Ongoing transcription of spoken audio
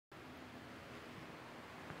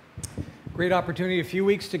Great opportunity, a few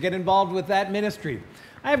weeks to get involved with that ministry.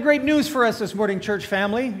 I have great news for us this morning, church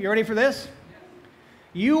family. You ready for this?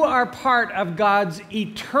 You are part of God's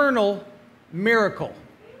eternal miracle.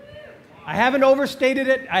 I haven't overstated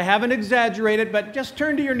it, I haven't exaggerated, but just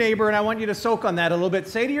turn to your neighbor and I want you to soak on that a little bit.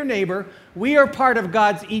 Say to your neighbor, we are part of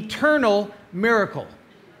God's eternal miracle.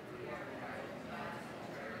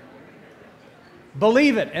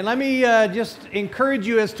 Believe it. And let me just encourage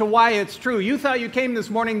you as to why it's true. You thought you came this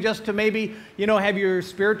morning just to maybe, have your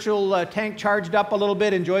spiritual tank charged up a little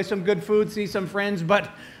bit, enjoy some good food, see some friends, but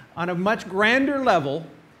on a much grander level,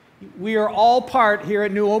 we are all part here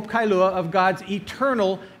at New Hope Kailua of God's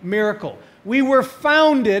eternal miracle. We were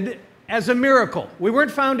founded as a miracle. We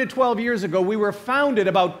weren't founded 12 years ago. We were founded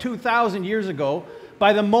about 2,000 years ago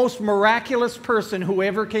by the most miraculous person who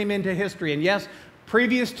ever came into history. And yes,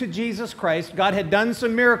 previous to Jesus Christ, God had done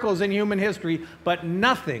some miracles in human history, but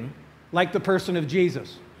nothing like the person of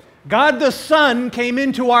Jesus. God the Son came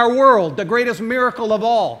into our world, the greatest miracle of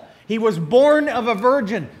all. He was born of a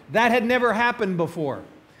virgin. That had never happened before.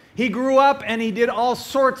 He grew up and he did all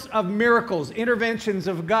sorts of miracles, interventions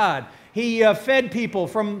of God. He fed people,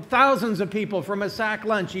 thousands of people from a sack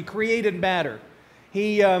lunch. He created matter.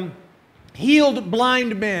 He healed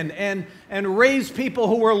blind men and raised people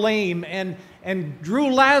who were lame and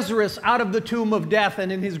drew Lazarus out of the tomb of death.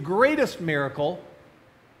 And in his greatest miracle,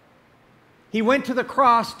 he went to the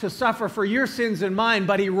cross to suffer for your sins and mine,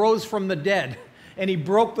 but he rose from the dead. And he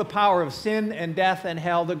broke the power of sin and death and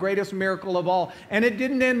hell, the greatest miracle of all. And it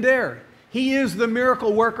didn't end there. He is the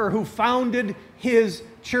miracle worker who founded his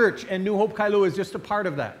church, and New Hope Kailua is just a part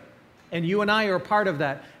of that. And you and I are a part of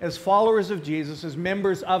that as followers of Jesus, as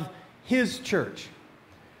members of his church.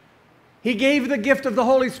 He gave the gift of the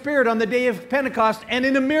Holy Spirit on the day of Pentecost, and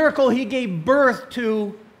in a miracle, he gave birth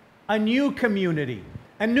to a new community,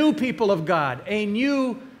 a new people of God, a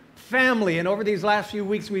new family. And over these last few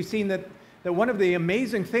weeks, we've seen that one of the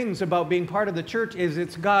amazing things about being part of the church is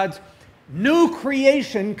it's God's new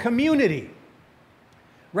creation community.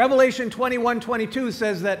 Revelation 21:22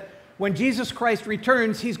 says that when Jesus Christ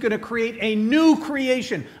returns, he's going to create a new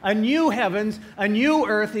creation, a new heavens, a new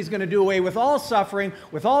earth. He's going to do away with all suffering,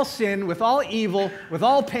 with all sin, with all evil, with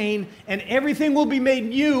all pain, and everything will be made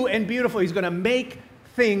new and beautiful. He's going to make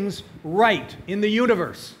things right in the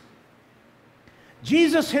universe.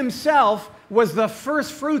 Jesus himself was the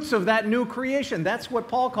first fruits of that new creation. That's what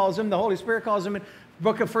Paul calls him, the Holy Spirit calls him in the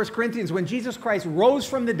book of 1 Corinthians. When Jesus Christ rose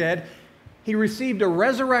from the dead, he received a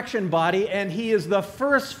resurrection body, and he is the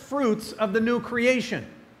first fruits of the new creation.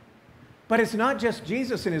 But it's not just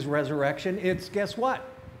Jesus in his resurrection, it's, guess what?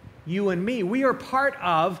 You and me. We are part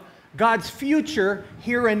of God's future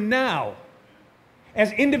here and now.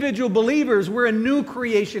 As individual believers, we're a new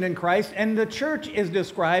creation in Christ, and the church is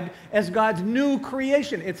described as God's new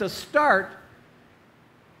creation. It's a start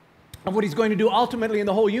of what he's going to do ultimately in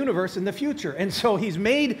the whole universe in the future. And so he's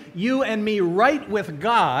made you and me right with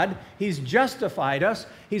God. He's justified us.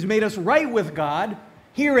 He's made us right with God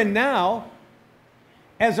here and now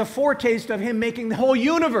as a foretaste of him making the whole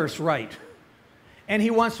universe right. And he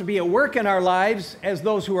wants to be at work in our lives as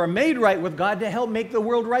those who are made right with God to help make the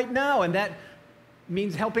world right now. And that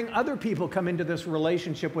means helping other people come into this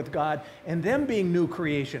relationship with God and them being new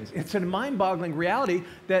creations. It's a mind-boggling reality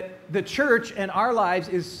that the church and our lives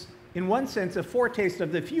is, in one sense, a foretaste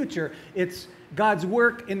of the future. It's God's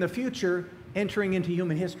work in the future entering into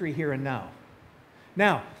human history here and now.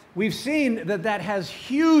 Now, we've seen that has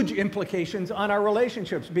huge implications on our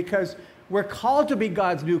relationships because we're called to be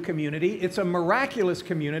God's new community. It's a miraculous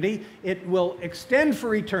community. It will extend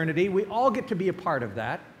for eternity. We all get to be a part of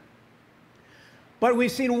that. But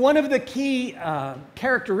we've seen one of the key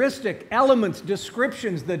characteristic elements,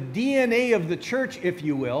 descriptions, the DNA of the church, if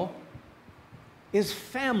you will, is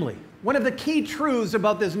family. One of the key truths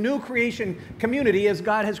about this new creation community is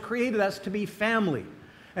God has created us to be family.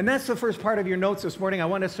 And that's the first part of your notes this morning. I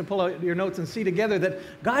want us to pull out your notes and see together that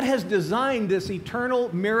God has designed this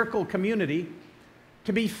eternal miracle community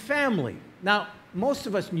to be family. Now, most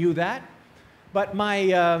of us knew that, but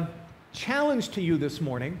my challenge to you this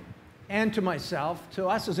morning, and to myself, to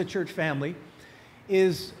us as a church family,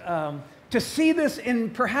 is to see this in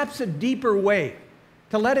perhaps a deeper way,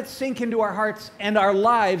 to let it sink into our hearts and our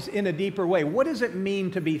lives in a deeper way. What does it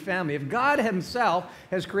mean to be family? If God himself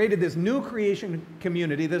has created this new creation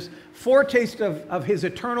community, this foretaste of his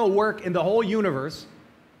eternal work in the whole universe,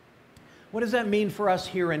 what does that mean for us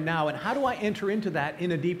here and now? And how do I enter into that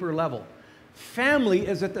in a deeper level? Family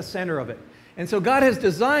is at the center of it. And so God has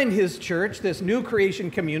designed his church, this new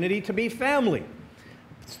creation community, to be family.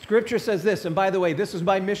 Scripture says this, and by the way, this is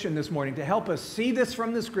my mission this morning, to help us see this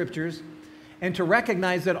from the Scriptures and to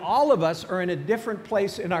recognize that all of us are in a different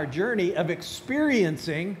place in our journey of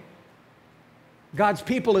experiencing God's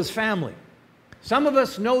people as family. Some of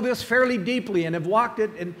us know this fairly deeply and have walked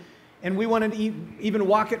it, and we want to even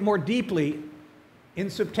walk it more deeply in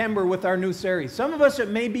September with our new series. Some of us, it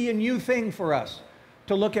may be a new thing for us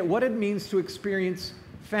to look at what it means to experience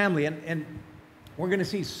family. And we're going to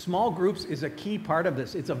see small groups is a key part of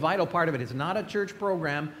this. It's a vital part of it. It's not a church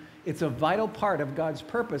program. It's a vital part of God's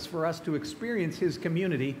purpose for us to experience His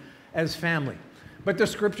community as family. But the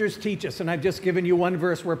scriptures teach us, and I've just given you one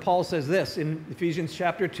verse where Paul says this in Ephesians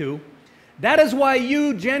chapter 2. That is why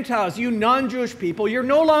you Gentiles, you non-Jewish people, you're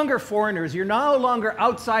no longer foreigners. You're no longer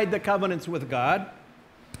outside the covenants with God.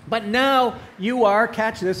 But now you are,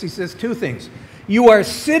 catch this, he says two things. You are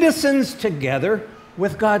citizens together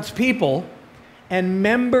with God's people and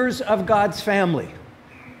members of God's family.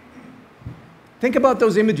 Think about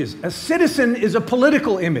those images. A citizen is a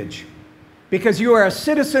political image because you are a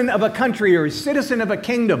citizen of a country or a citizen of a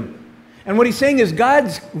kingdom. And what he's saying is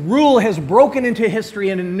God's rule has broken into history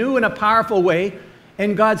in a new and a powerful way,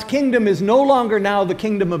 and God's kingdom is no longer now the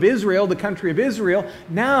kingdom of Israel, the country of Israel.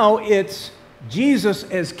 Now it's Jesus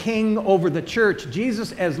as king over the church,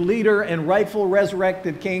 Jesus as leader and rightful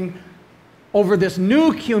resurrected king over this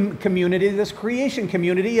new community, this creation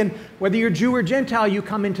community. And whether you're Jew or Gentile, you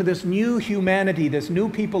come into this new humanity, this new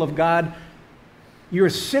people of God. You're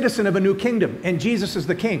a citizen of a new kingdom, and Jesus is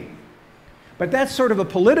the king. But that's sort of a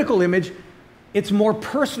political image. It's more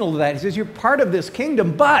personal than that. He says you're part of this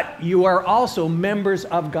kingdom, but you are also members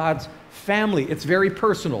of God's family. It's very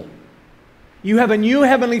personal. You have a new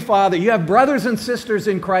heavenly Father. You have brothers and sisters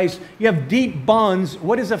in Christ. You have deep bonds.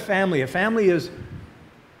 What is a family? A family is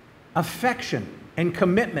affection and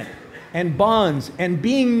commitment and bonds and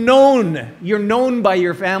being known. You're known by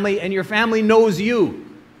your family, and your family knows you.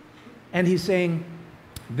 And he's saying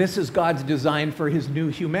this is God's design for His new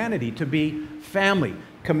humanity, to be family.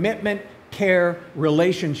 Commitment, care,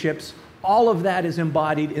 relationships, all of that is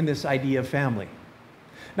embodied in this idea of family.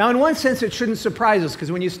 Now, in one sense, it shouldn't surprise us,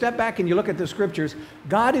 because when you step back and you look at the scriptures,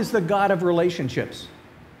 God is the God of relationships.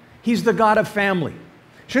 He's the God of family.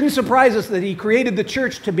 Shouldn't surprise us that He created the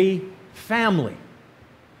church to be family.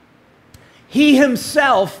 He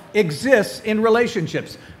Himself exists in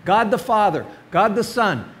relationships. God the Father, God the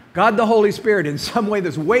Son, God the Holy Spirit, in some way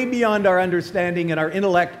that's way beyond our understanding and our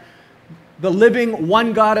intellect. The living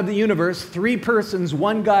one God of the universe, three persons,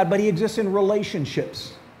 one God, but He exists in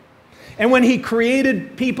relationships. And when He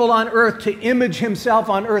created people on earth to image Himself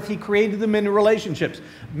on earth, He created them in relationships.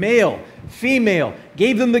 Male, female,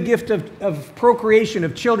 gave them the gift of procreation,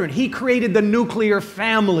 of children. He created the nuclear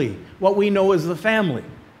family, what we know as the family.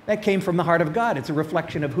 That came from the heart of God. It's a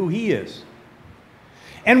reflection of who He is.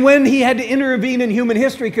 And when He had to intervene in human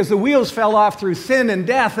history because the wheels fell off through sin and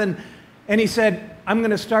death, and He said, I'm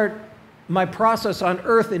going to start my process on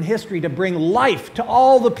earth in history to bring life to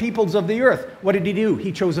all the peoples of the earth. What did He do?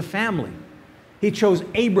 He chose a family. He chose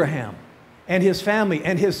Abraham and his family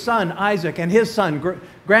and his son Isaac and his son,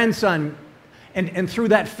 grandson. And through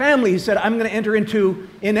that family, He said, I'm going to enter into,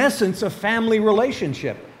 in essence, a family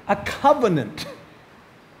relationship, a covenant.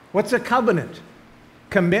 What's a covenant?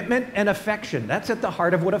 Commitment and affection. That's at the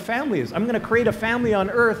heart of what a family is. I'm going to create a family on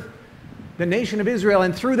earth, the nation of Israel,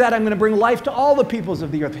 and through that I'm going to bring life to all the peoples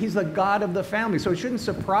of the earth. He's the God of the family. So it shouldn't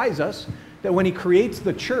surprise us that when He creates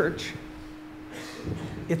the church,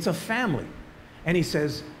 it's a family. And He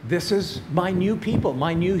says, this is my new people,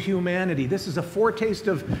 my new humanity. This is a foretaste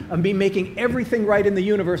of me making everything right in the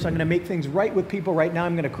universe. I'm going to make things right with people right now.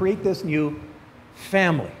 I'm going to create this new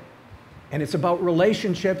family. And it's about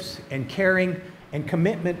relationships and caring and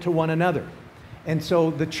commitment to one another. And so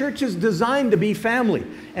the church is designed to be family.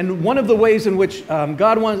 And one of the ways in which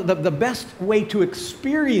God wants, the best way to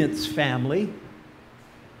experience family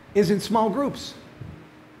is in small groups.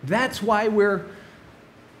 That's why we're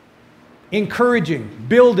encouraging,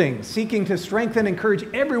 building, seeking to strengthen, encourage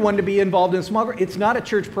everyone to be involved in a small group. It's not a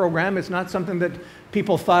church program. It's not something that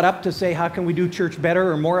people thought up to say, how can we do church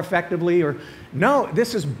better or more effectively? No,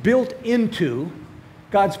 this is built into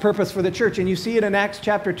God's purpose for the church. And you see it in Acts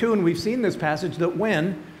chapter 2, and we've seen this passage, that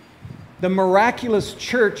when the miraculous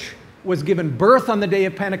church was given birth on the day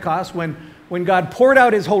of Pentecost, when God poured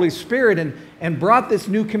out His Holy Spirit and brought this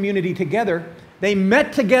new community together, they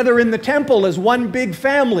met together in the temple as one big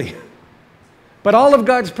family. But all of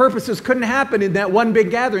God's purposes couldn't happen in that one big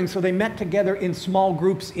gathering, so they met together in small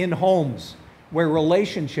groups in homes where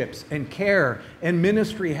relationships and care and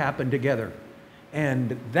ministry happened together.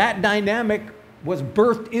 And that dynamic was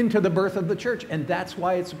birthed into the birth of the church, and that's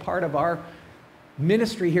why it's a part of our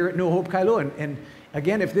ministry here at New Hope Kailua. And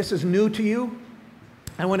again, if this is new to you,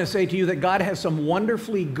 I want to say to you that God has some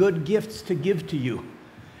wonderfully good gifts to give to you.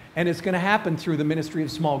 And it's going to happen through the ministry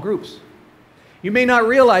of small groups. You may not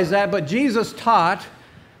realize that, but Jesus taught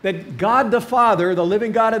that God the Father, the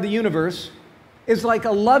living God of the universe, is like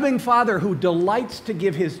a loving father who delights to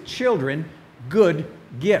give his children good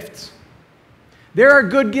gifts. There are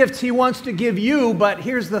good gifts he wants to give you, but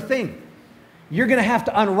here's the thing. You're going to have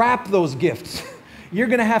to unwrap those gifts. You're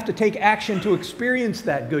going to have to take action to experience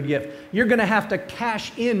that good gift. You're going to have to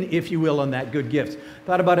cash in, if you will, on that good gift.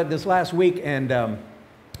 Thought about it this last week, and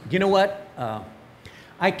you know what?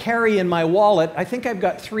 I carry in my wallet, I think I've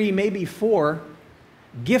got 3, maybe 4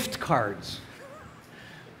 gift cards.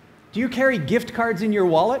 Do you carry gift cards in your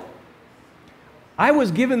wallet? I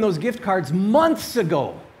was given those gift cards months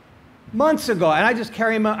ago, and I just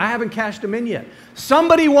carry them out. I haven't cashed them in yet.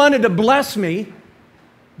 Somebody wanted to bless me,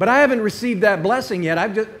 but I haven't received that blessing yet.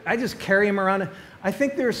 I just carry them around. I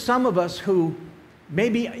think there's some of us who,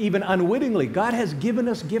 maybe even unwittingly, God has given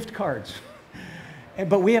us gift cards.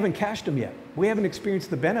 But we haven't cashed them yet. We haven't experienced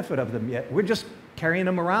the benefit of them yet. We're just carrying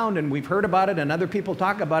them around, and we've heard about it, and other people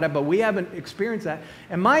talk about it, but we haven't experienced that.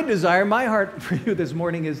 And my desire, my heart for you this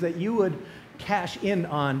morning is that you would cash in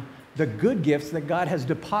on the good gifts that God has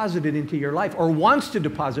deposited into your life, or wants to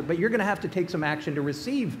deposit, but you're going to have to take some action to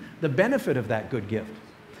receive the benefit of that good gift.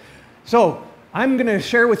 So I'm going to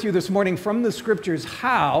share with you this morning from the scriptures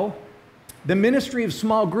how the ministry of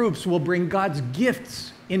small groups will bring God's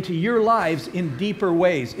gifts into your lives in deeper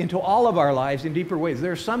ways, into all of our lives in deeper ways.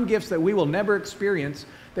 There are some gifts that we will never experience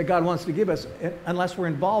that God wants to give us unless we're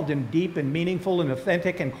involved in deep and meaningful and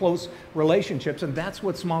authentic and close relationships, and that's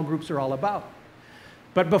what small groups are all about.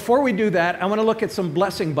 But before we do that, I want to look at some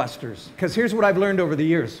blessing busters, because here's what I've learned over the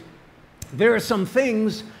years. There are some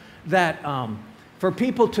things that for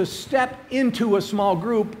people to step into a small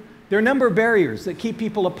group, there are a number of barriers that keep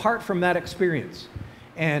people apart from that experience.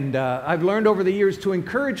 And I've learned over the years to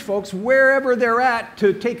encourage folks, wherever they're at,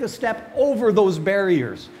 to take a step over those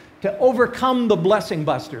barriers, to overcome the blessing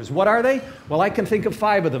busters. What are they? Well, I can think of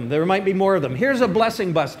 5 of them. There might be more of them. Here's a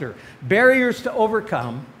blessing buster. Barriers to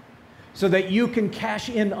overcome so that you can cash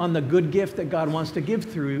in on the good gift that God wants to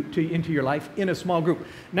give into your life in a small group.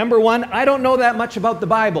 Number 1, I don't know that much about the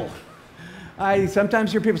Bible. I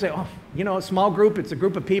sometimes hear people say, oh, you know, a small group, it's a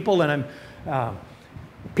group of people, and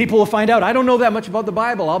people will find out, I don't know that much about the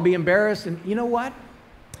Bible. I'll be embarrassed. And you know what?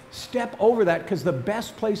 Step over that, because the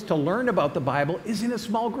best place to learn about the Bible is in a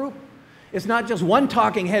small group. It's not just one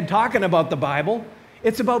talking head talking about the Bible.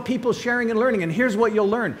 It's about people sharing and learning. And here's what you'll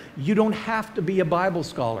learn. You don't have to be a Bible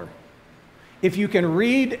scholar. If you can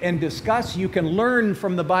read and discuss, you can learn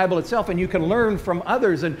from the Bible itself, and you can learn from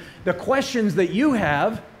others. And the questions that you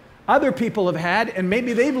have, other people have had, and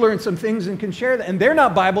maybe they've learned some things and can share that. And they're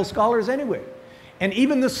not Bible scholars anyway. And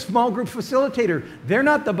even the small group facilitator, they're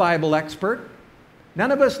not the Bible expert.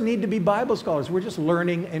 None of us need to be Bible scholars. We're just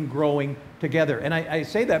learning and growing together. And I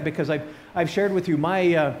say that because I've shared with you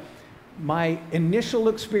my initial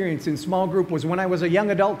experience in small group was when I was a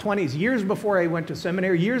young adult, 20s, years before I went to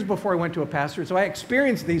seminary, years before I went to a pastor. So I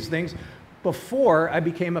experienced these things before I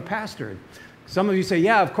became a pastor. Some of you say,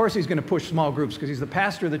 yeah, of course he's going to push small groups because he's the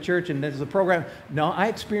pastor of the church and there's the program. No, I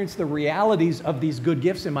experienced the realities of these good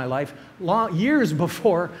gifts in my life years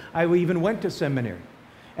before I even went to seminary.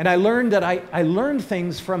 And I learned that I learned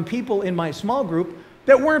things from people in my small group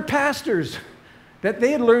that weren't pastors, that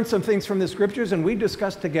they had learned some things from the scriptures, and we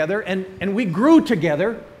discussed together, and we grew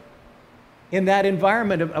together in that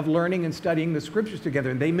environment of learning and studying the scriptures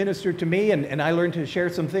together. And they ministered to me, and I learned to share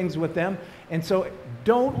some things with them. And so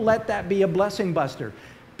don't let that be a blessing buster.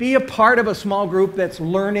 Be a part of a small group that's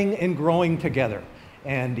learning and growing together.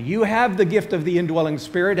 And you have the gift of the indwelling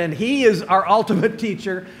Spirit, and He is our ultimate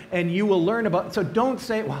teacher, and you will learn about it. So don't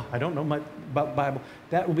say, well, I don't know much about the Bible.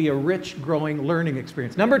 That will be a rich, growing, learning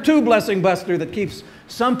experience. Number 2 blessing buster that keeps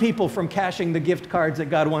some people from cashing the gift cards that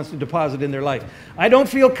God wants to deposit in their life. I don't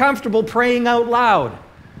feel comfortable praying out loud.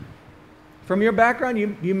 From your background,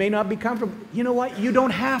 you may not be comfortable. You know what? You don't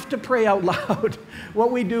have to pray out loud. What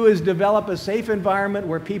we do is develop a safe environment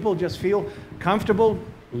where people just feel comfortable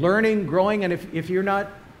learning, growing, and if you're not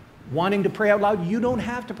wanting to pray out loud, you don't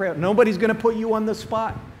have to pray out. Nobody's going to put you on the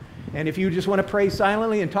spot. And if you just want to pray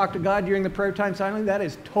silently and talk to God during the prayer time silently, that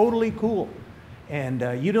is totally cool.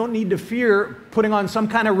 And you don't need to fear putting on some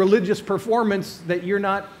kind of religious performance that you're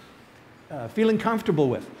not feeling comfortable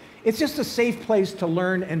with. It's just a safe place to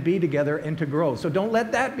learn and be together and to grow. So don't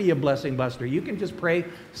let that be a blessing buster. You can just pray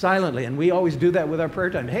silently. And we always do that with our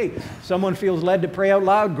prayer time. Hey, someone feels led to pray out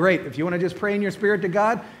loud, great. If you want to just pray in your spirit to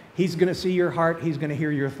God, He's going to see your heart. He's going to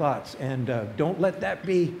hear your thoughts. And don't let that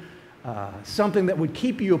be something that would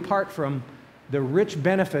keep you apart from the rich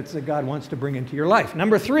benefits that God wants to bring into your life.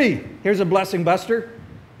 Number 3, here's a blessing buster.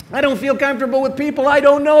 I don't feel comfortable with people I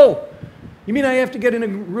don't know. You mean I have to get in a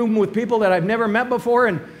room with people that I've never met before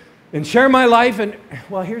and share my life? And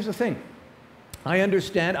well, here's the thing. I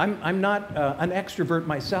understand. I'm not an extrovert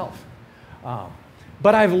myself.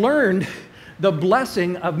 But I've learned the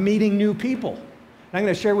blessing of meeting new people. I'm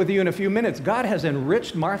going to share with you in a few minutes. God has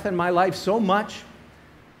enriched Martha and my life so much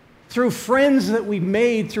through friends that we've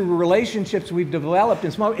made, through relationships we've developed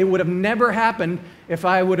in small. It would have never happened if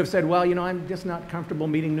I would have said, well, you know, I'm just not comfortable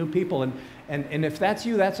meeting new people. And if that's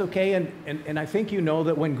you, that's okay. And I think you know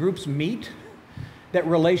that when groups meet, that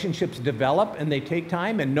relationships develop and they take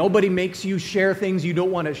time, and nobody makes you share things you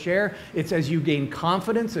don't want to share. It's as you gain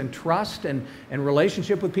confidence and trust and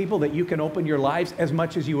relationship with people that you can open your lives as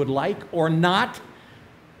much as you would like or not.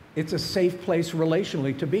 It's a safe place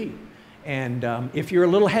relationally to be. And if you're a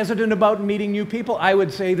little hesitant about meeting new people, I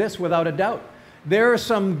would say this without a doubt. There are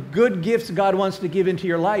some good gifts God wants to give into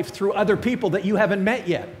your life through other people that you haven't met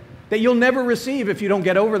yet, that you'll never receive if you don't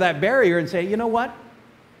get over that barrier and say, you know what?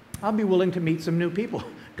 I'll be willing to meet some new people.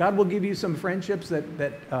 God will give you some friendships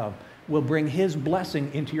that will bring His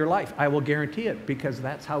blessing into your life. I will guarantee it, because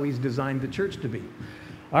that's how He's designed the church to be.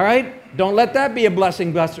 All right? Don't let that be a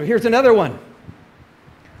blessing buster. Here's another one.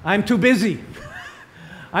 I'm too busy.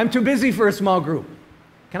 I'm too busy for a small group.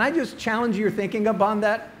 Can I just challenge your thinking upon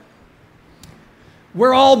that?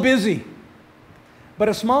 We're all busy. But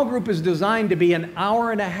a small group is designed to be an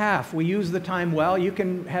hour and a half. We use the time well. You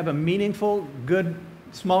can have a meaningful, good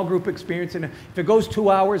small group experience. And if it goes 2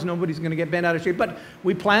 hours, nobody's going to get bent out of shape. But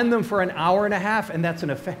we plan them for an hour and a half, and that's an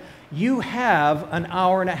effect. You have an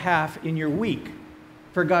hour and a half in your week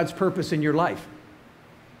for God's purpose in your life.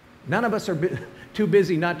 None of us are too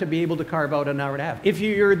busy not to be able to carve out an hour and a half. If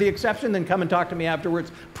you're the exception, then come and talk to me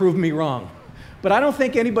afterwards. Prove me wrong. But I don't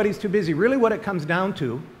think anybody's too busy. Really what it comes down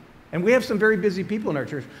to, and we have some very busy people in our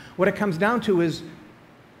church, what it comes down to is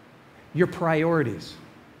your priorities,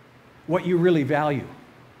 what you really value.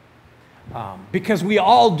 Because we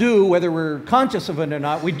all do, whether we're conscious of it or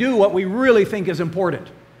not, we do what we really think is important.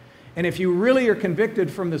 And if you really are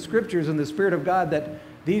convicted from the Scriptures and the Spirit of God that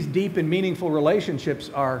these deep and meaningful relationships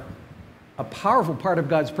are a powerful part of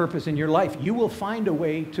God's purpose in your life, you will find a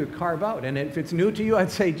way to carve out. And if it's new to you,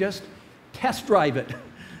 I'd say just test drive it.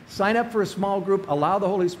 Sign up for a small group. Allow the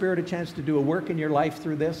Holy Spirit a chance to do a work in your life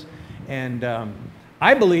through this. And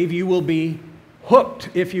I believe you will be hooked,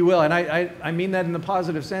 if you will. And I mean that in the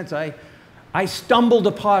positive sense. I stumbled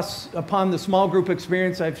upon the small group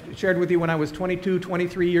experience I've shared with you when I was 22,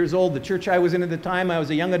 23 years old. The church I was in at the time, I was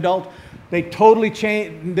a young adult. They totally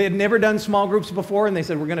changed. They had never done small groups before, and they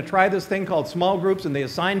said, we're going to try this thing called small groups, and they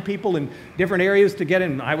assigned people in different areas to get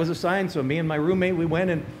in. I was assigned, so me and my roommate, we went,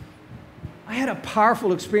 and I had a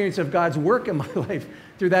powerful experience of God's work in my life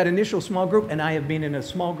through that initial small group, and I have been in a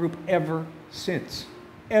small group ever since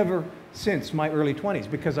my early 20s,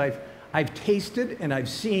 because I've tasted and I've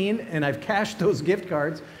seen and I've cashed those gift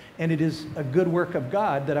cards, and it is a good work of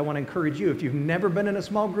God that I want to encourage you. If you've never been in a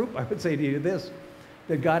small group, I would say to you this,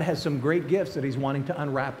 that God has some great gifts that He's wanting to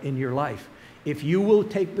unwrap in your life, if you will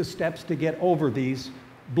take the steps to get over these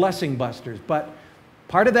blessing busters. But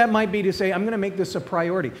part of that might be to say, I'm going to make this a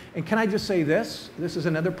priority. And can I just say this? This is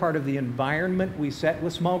another part of the environment we set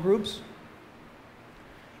with small groups.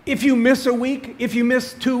 If you miss a week, if you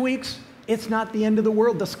miss 2 weeks, it's not the end of the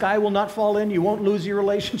world. The sky will not fall in. You won't lose your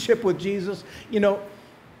relationship with Jesus. You know,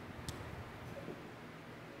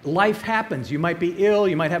 life happens. You might be ill.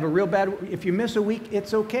 You might have a real bad... If you miss a week,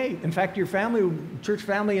 it's okay. In fact, your family, church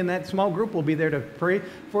family in that small group will be there to pray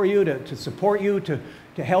for you, to support you, to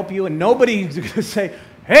help you. And nobody's going to say,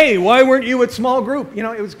 hey, why weren't you at small group? You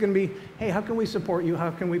know, it was going to be, hey, how can we support you?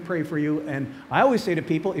 How can we pray for you? And I always say to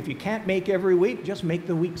people, if you can't make every week, just make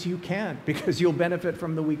the weeks you can, because you'll benefit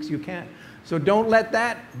from the weeks you can. So don't let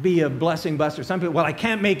that be a blessing buster. Some people, well, I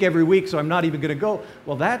can't make every week, so I'm not even going to go.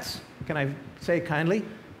 Well, that's, can I say kindly,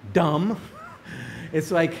 dumb.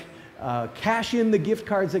 It's like cash in the gift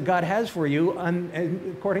cards that God has for you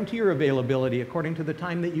according to your availability, according to the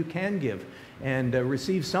time that you can give, and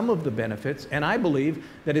receive some of the benefits. And I believe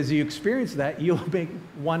that as you experience that, you'll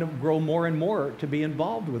want to grow more and more to be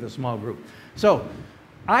involved with a small group. So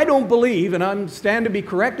I don't believe, and I stand to be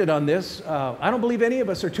corrected on this, I don't believe any of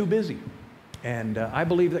us are too busy. And I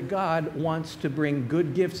believe that God wants to bring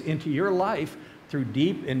good gifts into your life through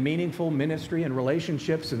deep and meaningful ministry and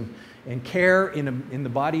relationships and care in the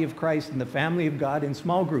body of Christ and the family of God in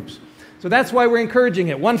small groups. So that's why we're encouraging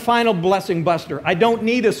it. One final blessing buster. I don't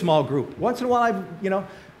need a small group. Once in a while,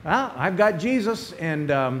 I've got Jesus,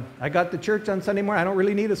 and I got the church on Sunday morning. I don't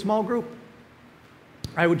really need a small group.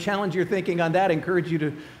 I would challenge your thinking on that, encourage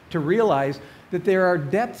you to realize that there are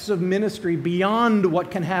depths of ministry beyond what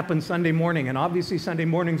can happen Sunday morning. And obviously Sunday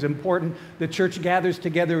morning is important. The church gathers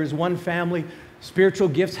together as one family. Spiritual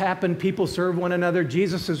gifts happen. People serve one another.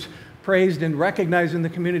 Jesus is praised and recognized in the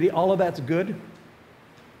community. All of that's good.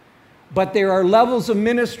 But there are levels of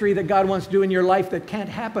ministry that God wants to do in your life that can't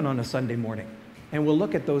happen on a Sunday morning. And we'll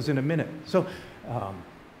look at those in a minute. So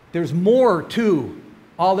there's more to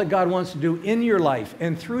all that God wants to do in your life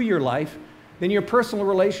and through your life than your personal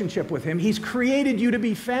relationship with Him. He's created you to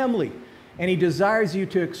be family, and He desires you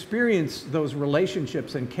to experience those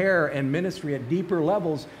relationships and care and ministry at deeper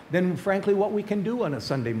levels than, frankly, what we can do on a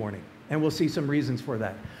Sunday morning. And we'll see some reasons for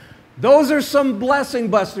that. Those are some blessing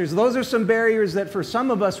busters. Those are some barriers that for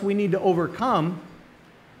some of us we need to overcome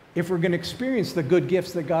if we're going to experience the good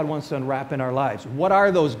gifts that God wants to unwrap in our lives. What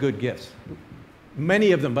are those good gifts?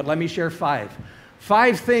 Many of them, but let me share 5.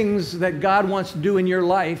 5 things that God wants to do in your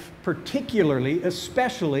life, particularly,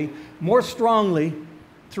 especially, more strongly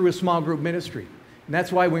through a small group ministry. And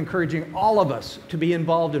that's why we're encouraging all of us to be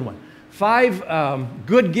involved in one. 5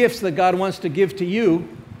 good gifts that God wants to give to you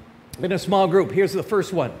in a small group. Here's the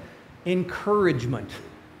first one. Encouragement.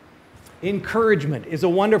 Encouragement is a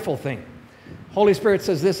wonderful thing. Holy Spirit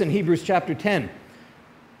says this in Hebrews chapter 10.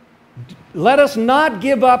 Let us not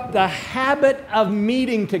give up the habit of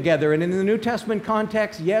meeting together. And in the New Testament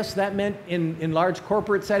context, yes, that meant in large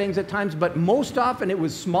corporate settings at times, but most often it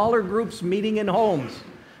was smaller groups meeting in homes.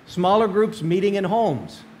 Smaller groups meeting in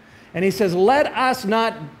homes. And he says, let us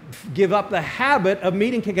not give up the habit of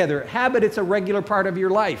meeting together. Habit, it's a regular part of your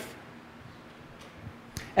life.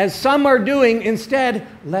 As some are doing, instead,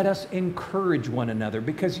 let us encourage one another.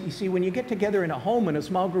 Because you see, when you get together in a home, in a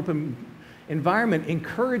small group environment,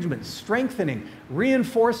 encouragement, strengthening,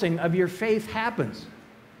 reinforcing of your faith happens.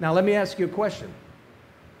 Now, let me ask you a question.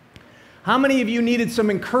 How many of you needed some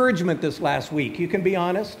encouragement this last week? You can be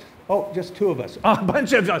honest. Oh, just 2 of us. Oh, a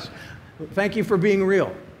bunch of us. Thank you for being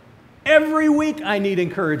real. Every week I need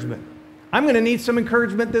encouragement. I'm going to need some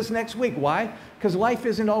encouragement this next week. Why? Because life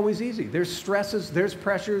isn't always easy. There's stresses, there's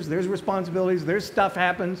pressures, there's responsibilities, there's stuff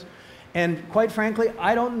happens. And quite frankly,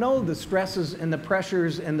 I don't know the stresses and the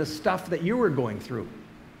pressures and the stuff that you were going through.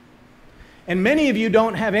 And many of you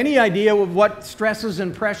don't have any idea of what stresses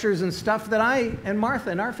and pressures and stuff that I and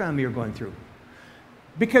Martha and our family are going through.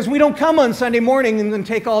 Because we don't come on Sunday morning and then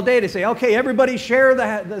take all day to say, okay, everybody share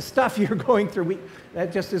the stuff you're going through.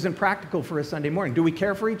 That just isn't practical for a Sunday morning. Do we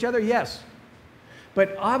care for each other? Yes.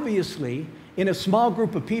 But obviously, in a small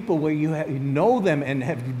group of people where you know them and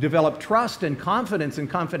have developed trust and confidence and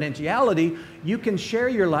confidentiality, you can share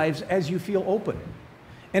your lives as you feel open.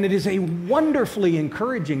 And it is a wonderfully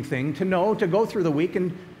encouraging thing to know, to go through the week.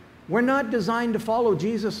 And we're not designed to follow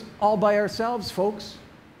Jesus all by ourselves, folks.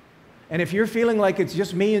 And if you're feeling like it's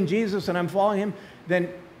just me and Jesus and I'm following Him, then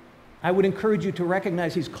I would encourage you to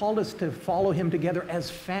recognize He's called us to follow Him together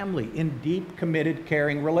as family in deep, committed,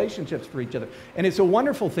 caring relationships for each other. And it's a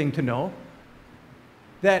wonderful thing to know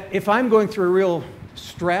that if I'm going through a real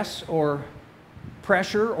stress or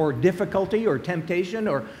pressure or difficulty or temptation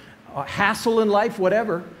or hassle in life,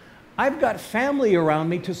 whatever, I've got family around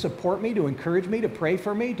me to support me, to encourage me, to pray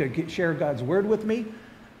for me, to share God's word with me.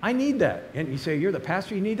 I need that. And you say, you're the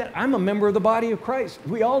pastor, you need that? I'm a member of the body of Christ.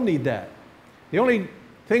 We all need that. The only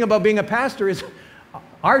thing about being a pastor is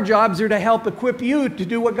our jobs are to help equip you to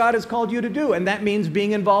do what God has called you to do. And that means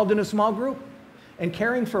being involved in a small group and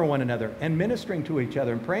caring for one another and ministering to each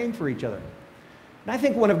other and praying for each other. And I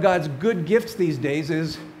think one of God's good gifts these days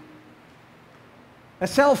is a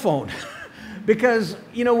cell phone. Because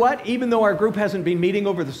you know what? Even though our group hasn't been meeting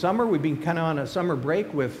over the summer, we've been kind of on a summer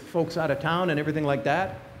break with folks out of town and everything like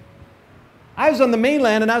that. I was on the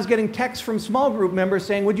mainland and I was getting texts from small group members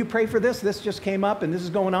saying, would you pray for this? This just came up and this is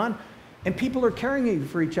going on. And people are caring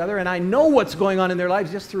for each other, and I know what's going on in their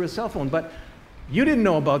lives just through a cell phone. But you didn't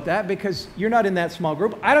know about that because you're not in that small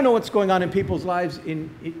group. I don't know what's going on in people's lives,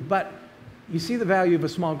 but you see the value of a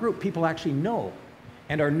small group. People actually know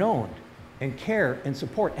and are known and care and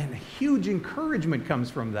support, and huge encouragement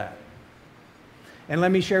comes from that. And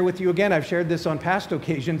let me share with you again, I've shared this on past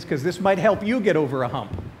occasions because this might help you get over a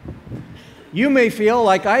hump. You may feel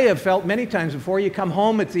like I have felt many times before. You come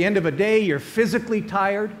home, it's the end of a day, you're physically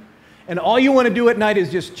tired, and all you want to do at night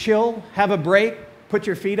is just chill, have a break, put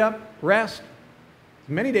your feet up, rest.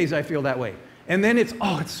 Many days I feel that way. And then it's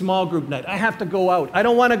small group night. I have to go out. I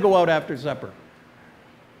don't want to go out after supper.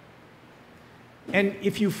 And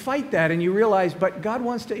if you fight that and you realize, but God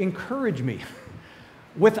wants to encourage me,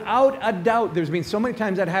 without a doubt, there's been so many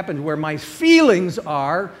times that happens where my feelings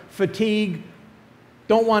are fatigue,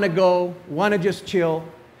 don't want to go, want to just chill.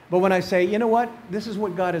 But when I say, you know what, this is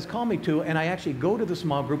what God has called me to, and I actually go to the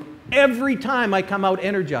small group, every time I come out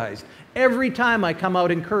energized, every time I come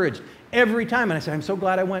out encouraged, every time, and I say, I'm so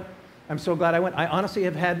glad I went. I'm so glad I went. I honestly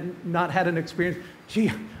have not had an experience,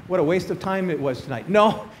 gee, what a waste of time it was tonight.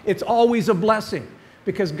 No, it's always a blessing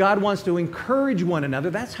because God wants to encourage one another.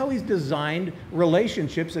 That's how He's designed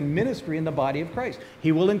relationships and ministry in the body of Christ.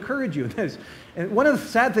 He will encourage you. And one of the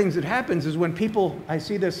sad things that happens is when people, I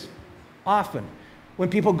see this often, when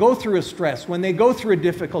people go through a stress, when they go through a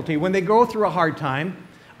difficulty, when they go through a hard time,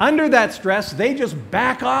 under that stress, they just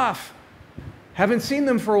back off. Haven't seen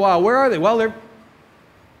them for a while. Where are they? Well,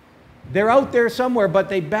 they're out there somewhere, but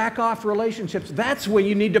they back off relationships. That's where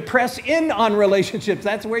you need to press in on relationships.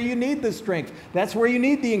 That's where you need the strength. That's where you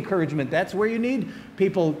need the encouragement. That's where you need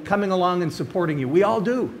people coming along and supporting you. We all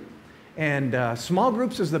do. And small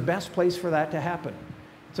groups is the best place for that to happen.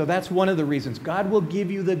 So that's one of the reasons. God will give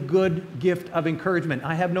you the good gift of encouragement.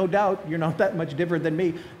 I have no doubt you're not that much different than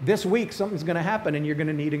me. This week, something's going to happen and you're going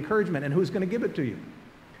to need encouragement. And who's going to give it to you?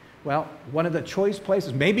 Well, one of the choice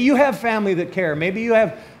places, maybe you have family that care, maybe you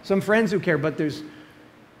have some friends who care, but there's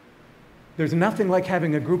nothing like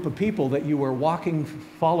having a group of people that you are walking,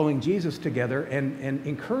 following Jesus together and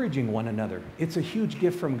encouraging one another. It's a huge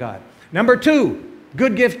gift from God. Number 2,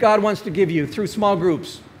 good gift God wants to give you through small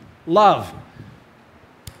groups, love.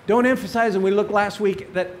 Don't emphasize, and we looked last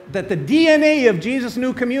week, that the DNA of Jesus'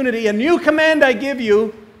 new community, a new command I give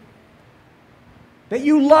you, that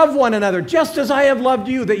you love one another just as I have loved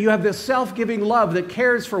you, that you have this self-giving love that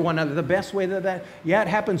cares for one another. The best way that it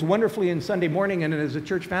happens wonderfully in Sunday morning and as a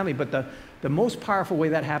church family, but the most powerful way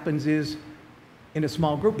that happens is in a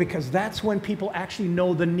small group, because that's when people actually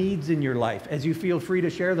know the needs in your life as you feel free to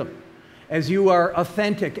share them. As you are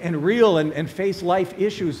authentic and real and face life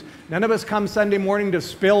issues. None of us come Sunday morning to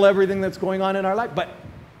spill everything that's going on in our life, but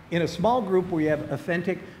in a small group where you have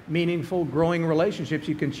authentic, meaningful, growing relationships,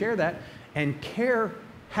 you can share that. And care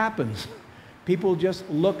happens. People just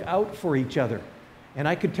look out for each other. And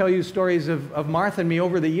I could tell you stories of Martha and me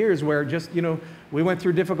over the years where just, we went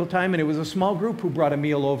through a difficult time and it was a small group who brought a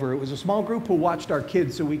meal over. It was a small group who watched our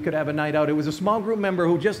kids so we could have a night out. It was a small group member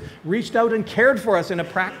who just reached out and cared for us in a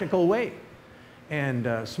practical way.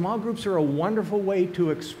 And small groups are a wonderful way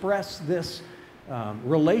to express this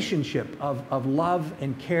relationship of love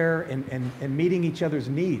and care and meeting each other's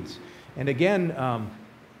needs. And again,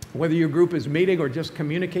 whether your group is meeting or just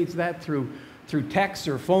communicates that through texts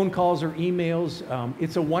or phone calls or emails,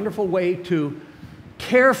 it's a wonderful way to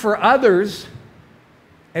care for others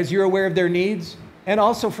as you're aware of their needs, and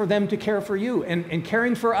also for them to care for you. And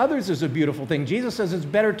caring for others is a beautiful thing. Jesus says it's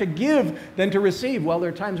better to give than to receive. Well, there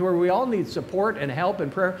are times where we all need support and help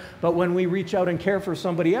and prayer, but when we reach out and care for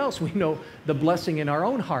somebody else, we know the blessing in our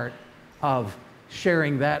own heart of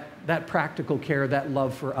sharing that practical care, that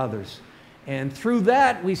love for others. And through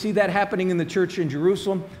that, we see that happening in the church in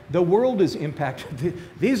Jerusalem. The world is impacted.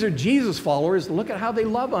 These are Jesus followers. Look at how they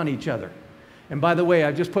love on each other. And by the way,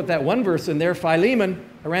 I just put that one verse in there, Philemon.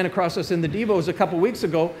 I ran across this in the Devos a couple weeks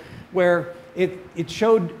ago, where it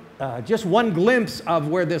showed just one glimpse of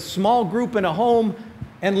where this small group in a home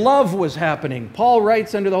and love was happening. Paul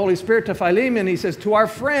writes under the Holy Spirit to Philemon, he says, to our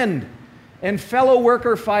friend and fellow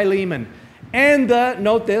worker Philemon, and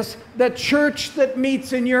note this, the church that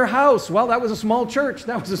meets in your house. Well, that was a small church.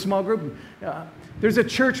 That was a small group. There's a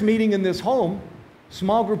church meeting in this home,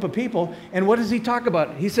 small group of people. And what does he talk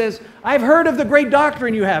about? He says, I've heard of the great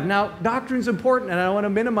doctrine you have. Now, doctrine's important, and I don't want to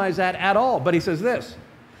minimize that at all. But he says this,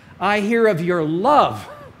 I hear of your love.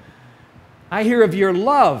 I hear of your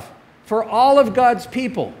love for all of God's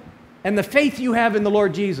people and the faith you have in the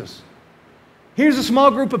Lord Jesus. Here's a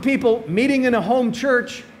small group of people meeting in a home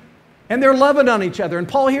church, and they're loving on each other. And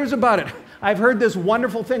Paul hears about it. I've heard this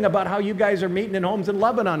wonderful thing about how you guys are meeting in homes and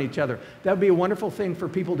loving on each other. That would be a wonderful thing for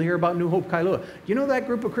people to hear about New Hope Kailua. You know that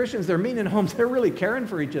group of Christians, they're meeting in homes, they're really caring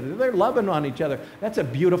for each other. They're loving on each other. That's a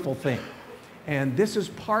beautiful thing. And this is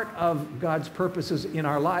part of God's purposes in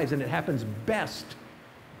our lives, and it happens best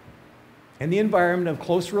in the environment of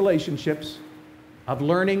close relationships, of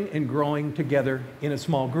learning and growing together in a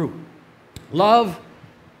small group. Love,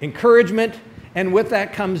 encouragement, and with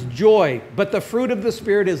that comes joy. But the fruit of the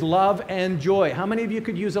Spirit is love and joy. How many of you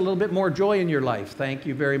could use a little bit more joy in your life? Thank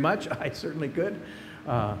you very much. I certainly could.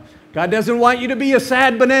 God doesn't want you to be a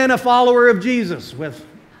sad banana follower of Jesus with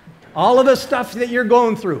all of the stuff that you're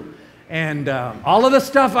going through and all of the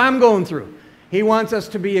stuff I'm going through. He wants us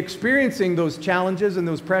to be experiencing those challenges and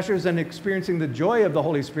those pressures and experiencing the joy of the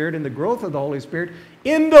Holy Spirit and the growth of the Holy Spirit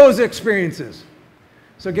in those experiences.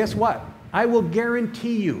 So guess what? I will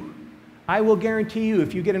guarantee you,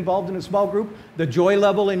 if you get involved in a small group, the joy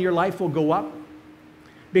level in your life will go up.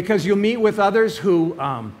 because you'll meet with others who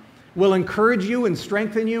will encourage you and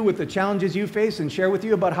strengthen you with the challenges you face and share with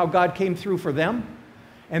you about how God came through for them.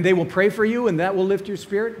 And they will pray for you, and that will lift your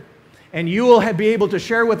spirit. And you will be able to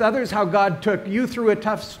share with others how God took you through a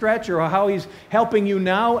tough stretch or how He's helping you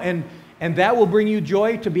now. And that will bring you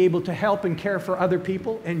joy to be able to help and care for other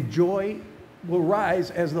people. And joy will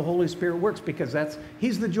rise as the Holy Spirit works, because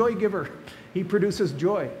He's the joy giver. He produces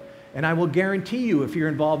joy. And I will guarantee you, if you're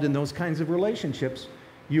involved in those kinds of relationships,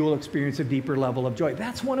 you will experience a deeper level of joy.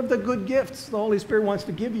 That's one of the good gifts the Holy Spirit wants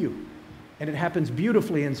to give you. And it happens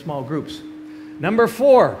beautifully in small groups. Number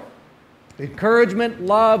 4, encouragement,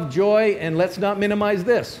 love, joy, and let's not minimize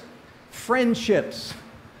this, friendships.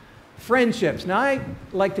 Friendships. Now, I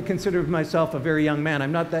like to consider myself a very young man.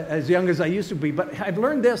 I'm not as young as I used to be, but I've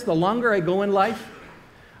learned this: the longer I go in life,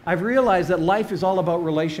 I've realized that life is all about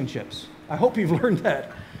relationships. I hope you've learned that.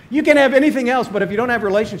 You can have anything else, but if you don't have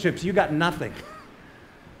relationships, you got nothing.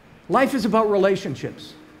 Life is about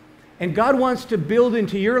relationships. And God wants to build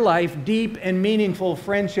into your life deep and meaningful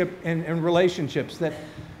friendship and relationships that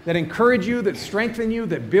encourage you, that strengthen you,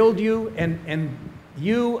 that build you, and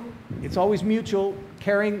you, it's always mutual,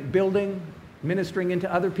 caring, building, ministering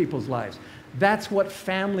into other people's lives. That's what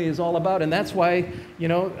family is all about. And that's why,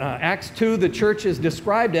 Acts 2, the church is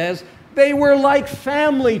described as, they were like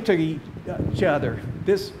family to each other.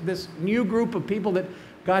 This new group of people that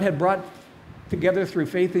God had brought together through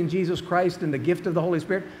faith in Jesus Christ and the gift of the Holy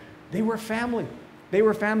Spirit, they were family. They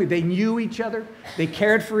were family. They knew each other. They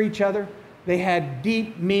cared for each other. They had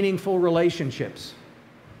deep, meaningful relationships.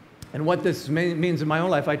 And what this means in my own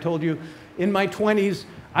life, I told you, in my 20s,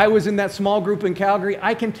 I was in that small group in Calgary.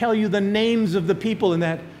 I can tell you the names of the people in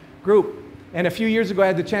that group. And a few years ago, I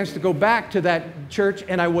had the chance to go back to that church,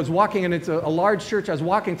 and I was walking, and it's a large church I was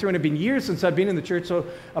walking through, and it had been years since I'd been in the church, so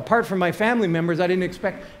apart from my family members, I didn't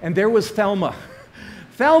expect, and there was Thelma.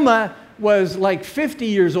 Thelma was like 50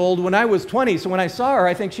 years old when I was 20, so when I saw her,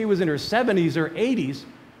 I think she was in her 70s or 80s,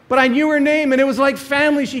 but I knew her name, and it was like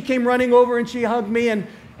family. She came running over, and she hugged me, and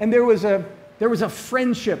there was a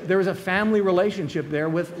friendship, there was a family relationship there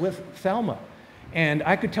with Thelma. And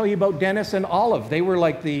I could tell you about Dennis and Olive. They were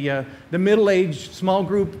like the middle-aged small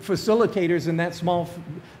group facilitators in that small.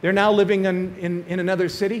 They're now living in another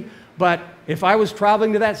city. But if I was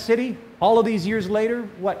traveling to that city, all of these years later,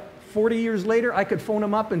 40 years later, I could phone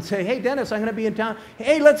them up and say, hey, Dennis, I'm going to be in town.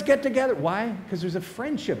 Hey, let's get together. Why? Because there's a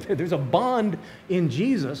friendship there. There's a bond in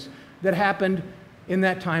Jesus that happened in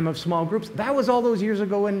that time of small groups. That was all those years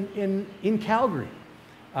ago in Calgary.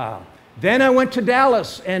 Then I went to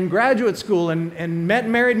Dallas and graduate school and met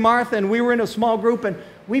and married Martha, and we were in a small group, and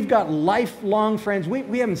we've got lifelong friends.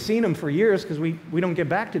 We haven't seen them for years because we don't get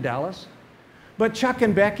back to Dallas. But Chuck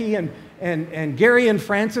and Becky and Gary and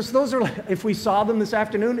Francis, those are, if we saw them this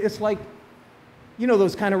afternoon, it's like,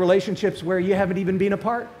 those kind of relationships where you haven't even been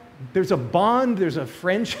apart. There's a bond, there's a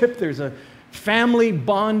friendship, there's a family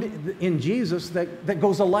bond in Jesus that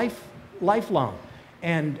goes lifelong.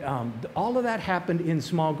 And all of that happened in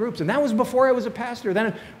small groups. And that was before I was a pastor.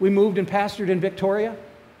 Then we moved and pastored in Victoria.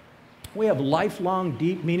 We have lifelong,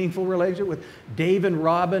 deep, meaningful relationship with Dave and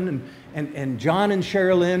Robin and John and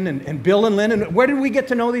Sherilyn and Bill and Lynn. And where did we get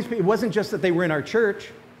to know these people? It wasn't just that they were in our church.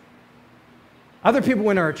 Other people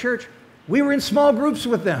were in our church. We were in small groups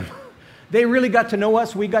with them. They really got to know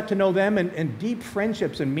us. We got to know them. And deep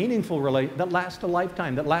friendships and meaningful relationships that last a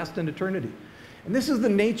lifetime, that last an eternity. And this is the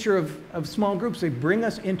nature of small groups. They bring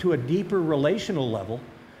us into a deeper relational level.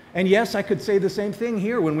 And yes, I could say the same thing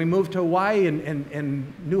here when we moved to Hawaii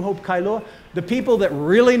and New Hope Kailua. The people that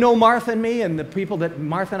really know Martha and me and the people that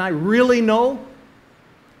Martha and I really know,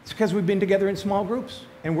 it's because we've been together in small groups.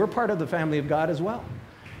 And we're part of the family of God as well.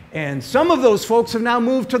 And some of those folks have now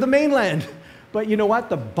moved to the mainland. But you know what?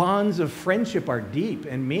 The bonds of friendship are deep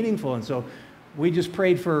and meaningful. And so we just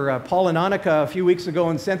prayed for Paul and Annika a few weeks ago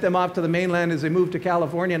and sent them off to the mainland as they moved to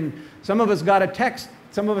California. And some of us got a text.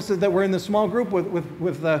 Some of us that were in the small group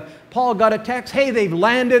with Paul got a text. Hey, they've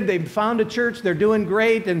landed. They've found a church. They're doing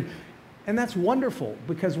great. And that's wonderful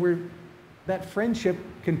because that friendship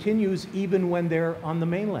continues even when they're on the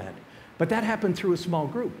mainland. But that happened through a small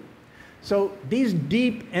group. So these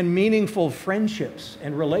deep and meaningful friendships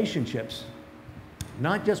and relationships,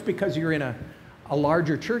 not just because you're in a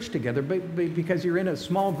larger church together, but because you're in a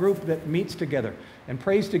small group that meets together and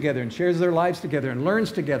prays together and shares their lives together and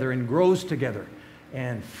learns together and grows together.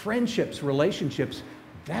 And friendships, relationships,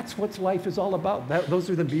 that's what life is all about. Those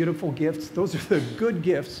are the beautiful gifts. Those are the good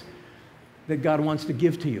gifts that God wants to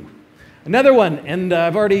give to you. Another one, and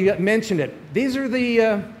I've already mentioned it. These are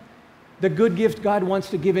the good gift God wants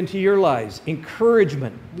to give into your lives.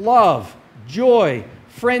 Encouragement, love, joy,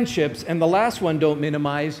 friendships, and the last one, don't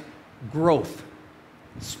minimize, growth,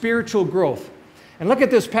 spiritual growth. And look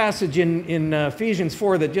at this passage in Ephesians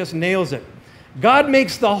 4 that just nails it. God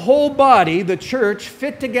makes the whole body, the church,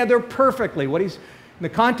 fit together perfectly. In the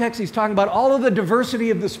context, he's talking about all of the diversity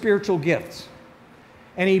of the spiritual gifts.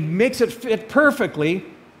 And he makes it fit perfectly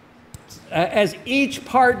as each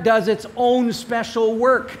part does its own special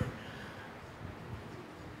work.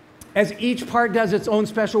 As each part does its own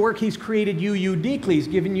special work, he's created you uniquely. He's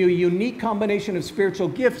given you a unique combination of spiritual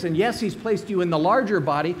gifts. And yes, he's placed you in the larger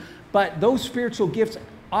body, but those spiritual gifts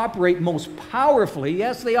operate most powerfully.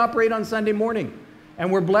 Yes, they operate on Sunday morning. And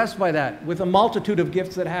we're blessed by that with a multitude of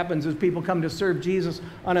gifts that happens as people come to serve Jesus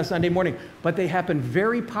on a Sunday morning. But they happen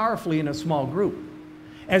very powerfully in a small group.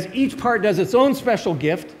 As each part does its own special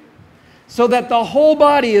gift, so that the whole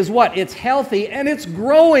body is what? It's healthy and it's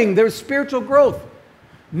growing. There's spiritual growth.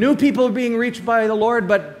 New people are being reached by the Lord,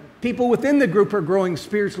 but people within the group are growing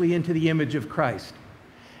spiritually into the image of Christ.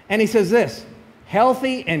 And he says this,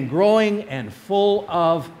 healthy and growing and full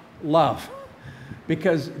of love.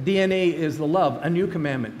 Because DNA is the love, a new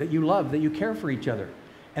commandment, that you love, that you care for each other.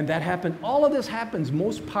 And that happens, all of this happens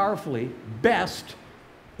most powerfully, best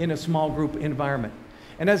in a small group environment.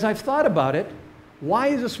 And as I've thought about it, why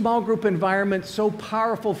is a small group environment so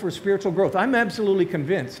powerful for spiritual growth? I'm absolutely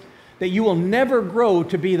convinced that you will never grow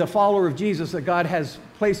to be the follower of Jesus that God has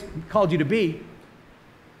called you to be.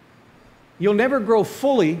 You'll never grow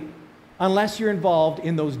fully unless you're involved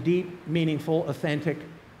in those deep, meaningful, authentic,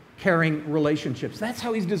 caring relationships. That's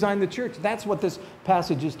how he's designed the church. That's what this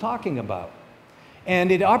passage is talking about.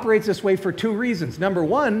 And it operates this way for two reasons. Number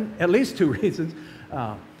one, at least two reasons.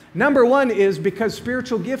 Number one is because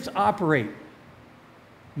spiritual gifts operate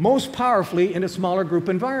most powerfully in a smaller group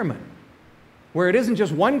environment, where it isn't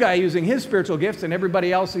just one guy using his spiritual gifts and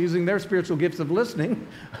everybody else using their spiritual gifts of listening,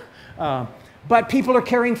 but people are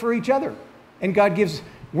caring for each other. And God gives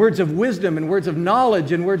words of wisdom and words of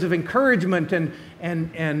knowledge and words of encouragement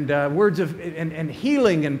and words of and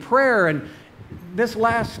healing and prayer. And this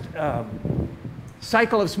last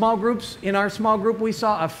cycle of small groups, in our small group, we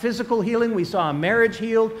saw a physical healing, we saw a marriage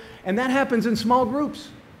healed, and that happens in small groups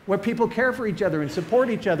where people care for each other and support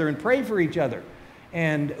each other and pray for each other.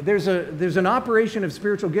 And there's an operation of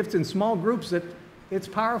spiritual gifts in small groups that it's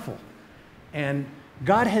powerful. And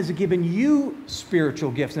God has given you spiritual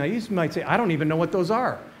gifts. Now, you might say, I don't even know what those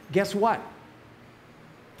are. Guess what?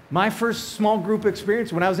 My first small group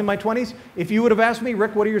experience when I was in my 20s, if you would have asked me,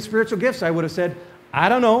 Rick, what are your spiritual gifts? I would have said, I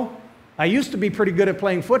don't know. I used to be pretty good at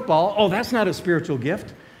playing football. Oh, that's not a spiritual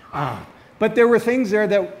gift. But there were things there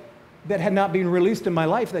that had not been released in my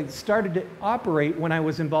life that started to operate when I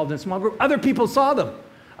was involved in a small group. Other people saw them.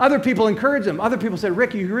 Other people encouraged them. Other people said,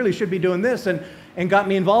 Rick, you really should be doing this, and got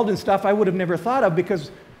me involved in stuff I would have never thought of because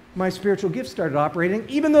my spiritual gifts started operating,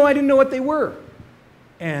 even though I didn't know what they were.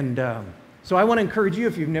 And so I want to encourage you,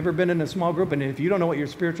 if you've never been in a small group, and if you don't know what your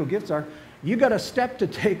spiritual gifts are, you got a step to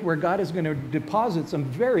take where God is going to deposit some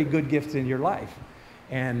very good gifts in your life.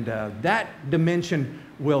 And that dimension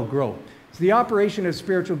will grow. It's the operation of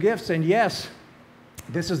spiritual gifts, and yes,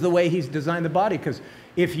 this is the way he's designed the body, because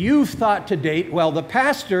if you've thought to date, well, the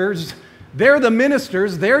pastors, they're the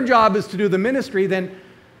ministers, their job is to do the ministry, then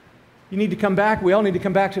you need to come back, we all need to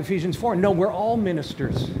come back to Ephesians 4. No, we're all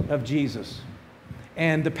ministers of Jesus.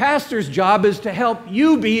 And the pastor's job is to help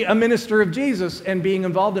you be a minister of Jesus, and being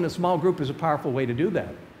involved in a small group is a powerful way to do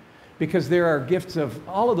that, because there are gifts of,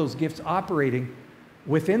 all of those gifts operating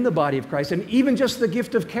within the body of Christ, and even just the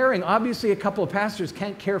gift of caring. Obviously, a couple of pastors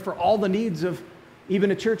can't care for all the needs of even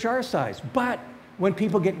a church our size, but when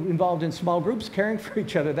people get involved in small groups caring for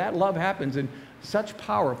each other, that love happens in such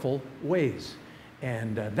powerful ways.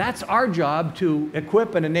 And that's our job, to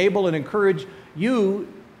equip and enable and encourage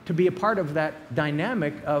you to be a part of that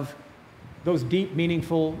dynamic of those deep,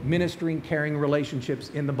 meaningful, ministering, caring relationships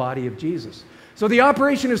in the body of Jesus. So the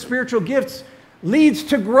operation of spiritual gifts leads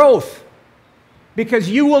to growth, because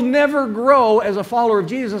you will never grow as a follower of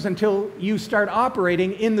Jesus until you start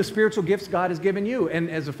operating in the spiritual gifts God has given you. And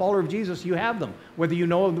as a follower of Jesus, you have them, whether you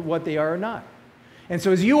know what they are or not. And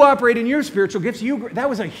so as you operate in your spiritual gifts, that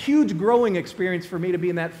was a huge growing experience for me to be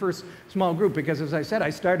in that first small group, because as I said, I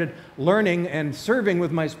started learning and serving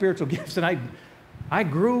with my spiritual gifts, and I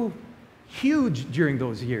grew huge during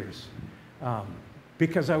those years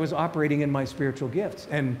because I was operating in my spiritual gifts.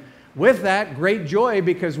 And with that, great joy,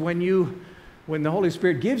 because when the Holy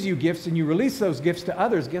Spirit gives you gifts and you release those gifts to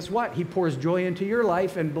others, guess what? He pours joy into your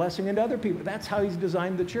life and blessing into other people. That's how he's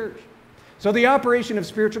designed the church. So the operation of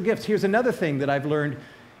spiritual gifts. Here's another thing that I've learned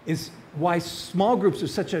is why small groups are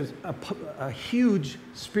such a huge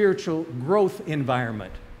spiritual growth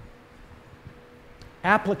environment.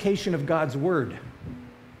 application of God's word.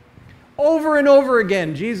 Over and over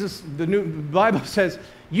again, the Bible says,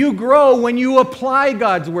 you grow when you apply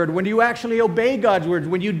God's word, when you actually obey God's word,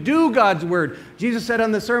 when you do God's word. Jesus said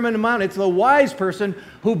on the Sermon on the Mount, it's the wise person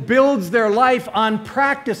who builds their life on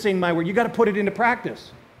practicing my word. You got to put it into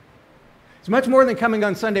practice. It's much more than coming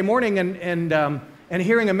on Sunday morning and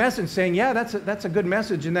hearing a message saying, yeah, that's a good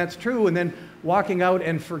message and that's true, and then walking out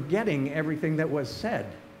and forgetting everything that was said.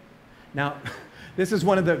 Now, this is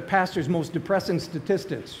one of the pastor's most depressing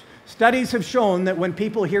statistics. Studies have shown that when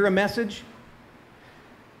people hear a message,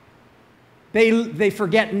 they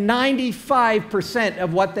forget 95%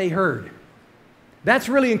 of what they heard. That's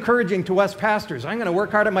really encouraging to us pastors. I'm going to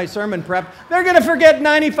work hard at my sermon prep. They're going to forget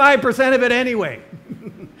 95% of it anyway.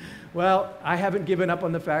 Well, I haven't given up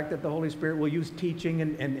on the fact that the Holy Spirit will use teaching,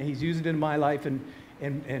 and He's used it in my life,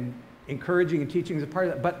 and encouraging and teaching is a part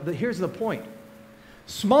of that. But here's the point.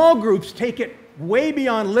 Small groups take it way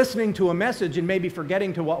beyond listening to a message and maybe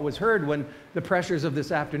forgetting to what was heard when the pressures of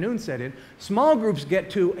this afternoon set in. Small groups get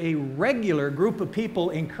to a regular group of people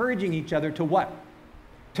encouraging each other to what?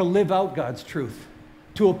 To live out God's truth,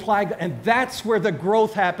 to apply, and that's where the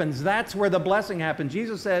growth happens. That's where the blessing happens.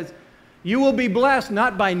 Jesus says, you will be blessed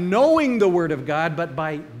not by knowing the Word of God, but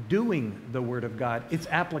by doing the Word of God. It's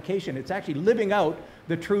application. It's actually living out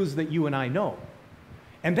the truths that you and I know.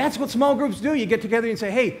 And that's what small groups do. You get together and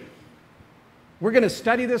say, hey, we're going to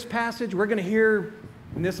study this passage. We're going to hear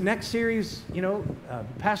in this next series,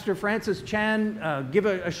 Pastor Francis Chan give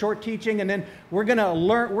a short teaching, and then we're going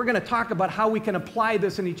to talk about how we can apply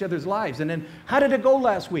this in each other's lives. And then, how did it go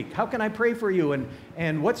last week? How can I pray for you?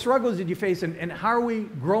 And what struggles did you face? And how are we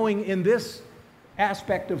growing in this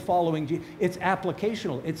aspect of following Jesus? It's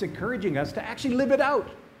applicational. It's encouraging us to actually live it out.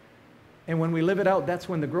 And when we live it out, that's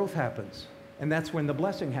when the growth happens. And that's when the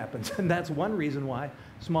blessing happens. And that's one reason why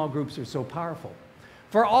small groups are so powerful.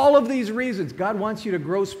 For all of these reasons, God wants you to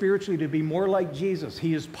grow spiritually to be more like Jesus.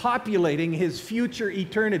 He is populating His future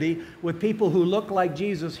eternity with people who look like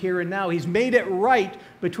Jesus here and now. He's made it right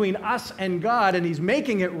between us and God, and He's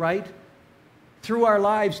making it right through our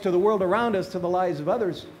lives to the world around us, to the lives of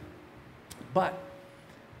others. But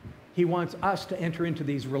He wants us to enter into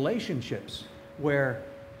these relationships where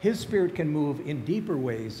His Spirit can move in deeper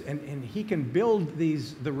ways, and He can build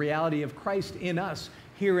the reality of Christ in us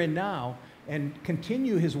here and now, and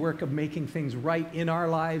continue His work of making things right in our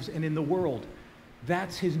lives and in the world.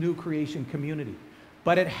 That's His new creation community.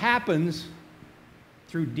 But it happens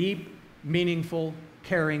through deep, meaningful,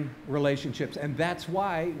 caring relationships. And that's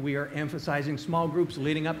why we are emphasizing small groups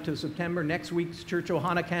leading up to September. Next week's Church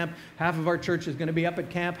Ohana camp, half of our church is going to be up at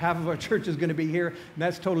camp, half of our church is going to be here. And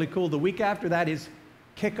that's totally cool. The week after that is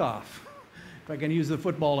kickoff, if I can use the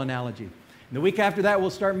football analogy. And the week after that, we'll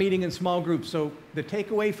start meeting in small groups. So the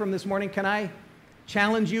takeaway from this morning, can I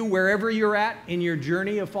challenge you wherever you're at in your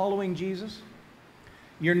journey of following Jesus?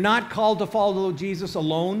 You're not called to follow Jesus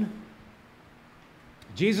alone.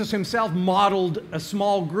 Jesus Himself modeled a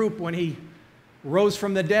small group when He rose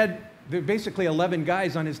from the dead. There were basically 11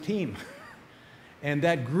 guys on His team. And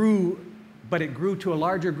that grew, but it grew to a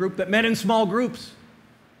larger group that met in small groups.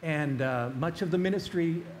 And much of the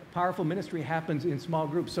ministry, powerful ministry, happens in small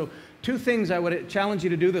groups. So 2 things I would challenge you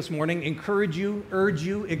to do this morning, encourage you, urge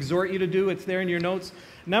you, exhort you to do. It's there in your notes.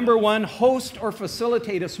 Number 1, host or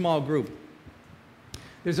facilitate a small group.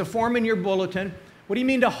 There's a form in your bulletin. What do you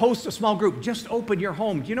mean to host a small group? Just open your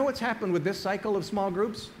home. Do you know what's happened with this cycle of small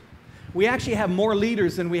groups? We actually have more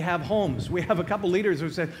leaders than we have homes. We have a couple leaders who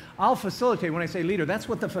said, I'll facilitate. When I say leader, that's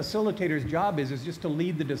what the facilitator's job is just to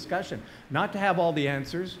lead the discussion. Not to have all the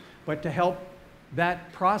answers, but to help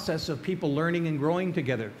that process of people learning and growing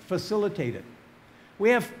together. Facilitate it. We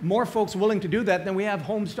have more folks willing to do that than we have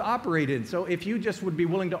homes to operate in. So if you just would be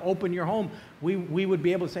willing to open your home, we would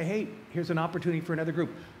be able to say, hey, here's an opportunity for another group.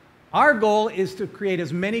 Our goal is to create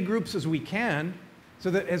as many groups as we can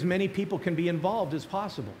so that as many people can be involved as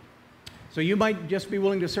possible. So you might just be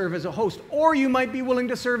willing to serve as a host, or you might be willing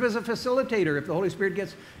to serve as a facilitator. If the Holy Spirit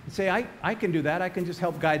gets, say, I can do that. I can just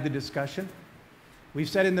help guide the discussion. We've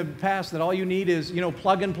said in the past that all you need is,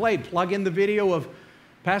 plug and play. Plug in the video of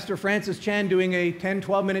Pastor Francis Chan doing a 10,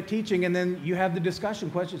 12-minute teaching, and then you have the discussion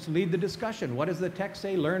questions. Lead the discussion. What does the text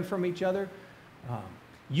say? Learn from each other.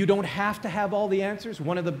 You don't have to have all the answers.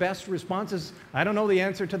 One of the best responses, I don't know the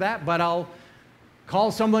answer to that, but I'll call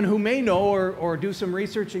someone who may know or do some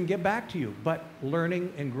research and get back to you. But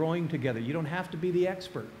learning and growing together. You don't have to be the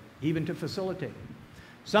expert, even to facilitate.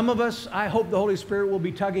 Some of us, I hope the Holy Spirit will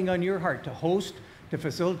be tugging on your heart to host, to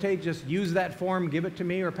facilitate. Just use that form, give it to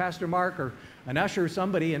me or Pastor Mark or an usher or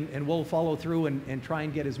somebody, and we'll follow through and try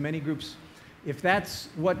and get as many groups if that's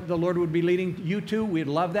what the Lord would be leading you to, we'd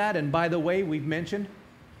love that. And by the way, we've mentioned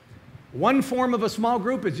one form of a small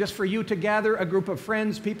group is just for you to gather a group of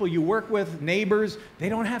friends, people you work with, neighbors. They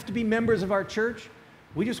don't have to be members of our church.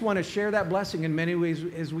 We just want to share that blessing in many ways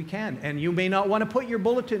as we can. And you may not want to put your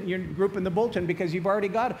group in the bulletin because you've already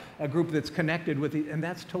got a group that's connected with it, and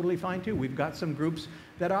that's totally fine too. We've got some groups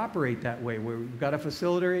that operate that way, where we've got a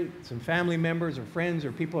facility, some family members or friends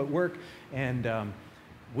or people at work, and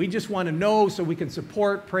we just want to know so we can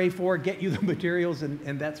support, pray for, get you the materials,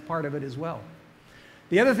 and that's part of it as well.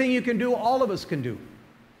 The other thing you can do, all of us can do,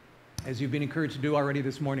 as you've been encouraged to do already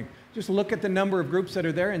this morning, just look at the number of groups that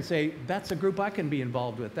are there and say, that's a group I can be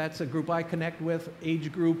involved with. That's a group I connect with,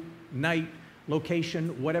 age group, night,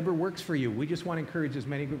 location, whatever works for you. We just want to encourage as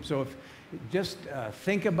many groups. So if just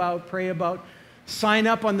think about, pray about, sign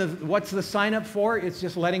up on what's the sign up for? It's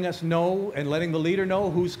just letting us know and letting the leader know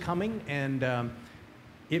who's coming, and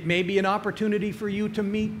it may be an opportunity for you to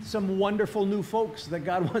meet some wonderful new folks that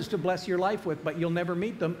God wants to bless your life with, but you'll never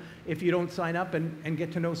meet them if you don't sign up and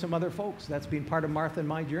get to know some other folks. That's been part of Martha and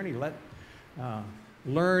my journey.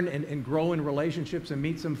 Learn and grow in relationships and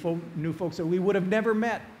meet some new folks that we would have never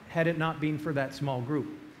met had it not been for that small group.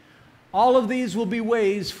 All of these will be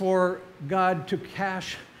ways for God to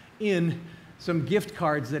cash in some gift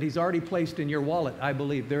cards that He's already placed in your wallet, I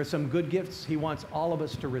believe. There are some good gifts He wants all of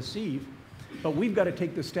us to receive. But we've got to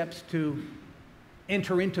take the steps to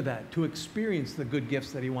enter into that, to experience the good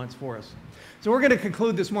gifts that He wants for us. So we're going to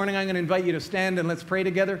conclude this morning. I'm going to invite you to stand and let's pray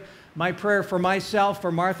together. My prayer for myself,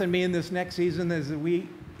 for Martha and me in this next season is that we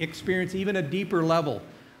experience even a deeper level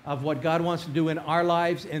of what God wants to do in our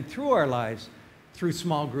lives and through our lives, through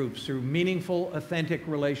small groups, through meaningful, authentic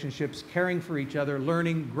relationships, caring for each other,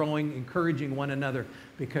 learning, growing, encouraging one another,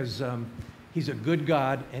 because He's a good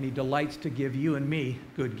God, and He delights to give you and me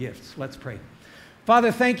good gifts. Let's pray.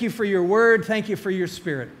 Father, thank you for your word. Thank you for your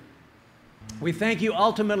Spirit. We thank you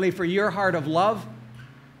ultimately for your heart of love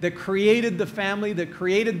that created the family, that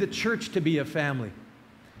created the church to be a family,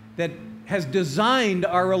 that has designed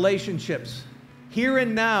our relationships here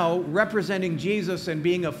and now, representing Jesus and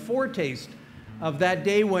being a foretaste of that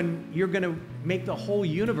day when you're going to make the whole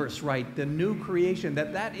universe right, the new creation,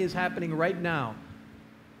 that is happening right now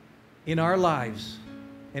in our lives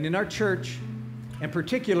and in our church, and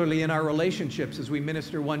particularly in our relationships as we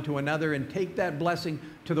minister one to another and take that blessing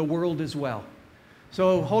to the world as well.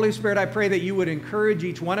 So, Holy Spirit, I pray that you would encourage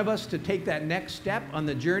each one of us to take that next step on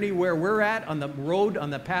the journey where we're at, on the road, on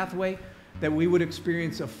the pathway, that we would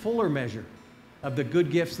experience a fuller measure of the good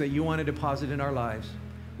gifts that you want to deposit in our lives.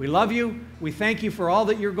 We love you. We thank you for all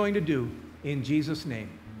that you're going to do. In Jesus' name,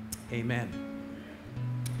 amen.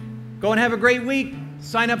 Go and have a great week.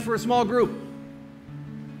 Sign up for a small group.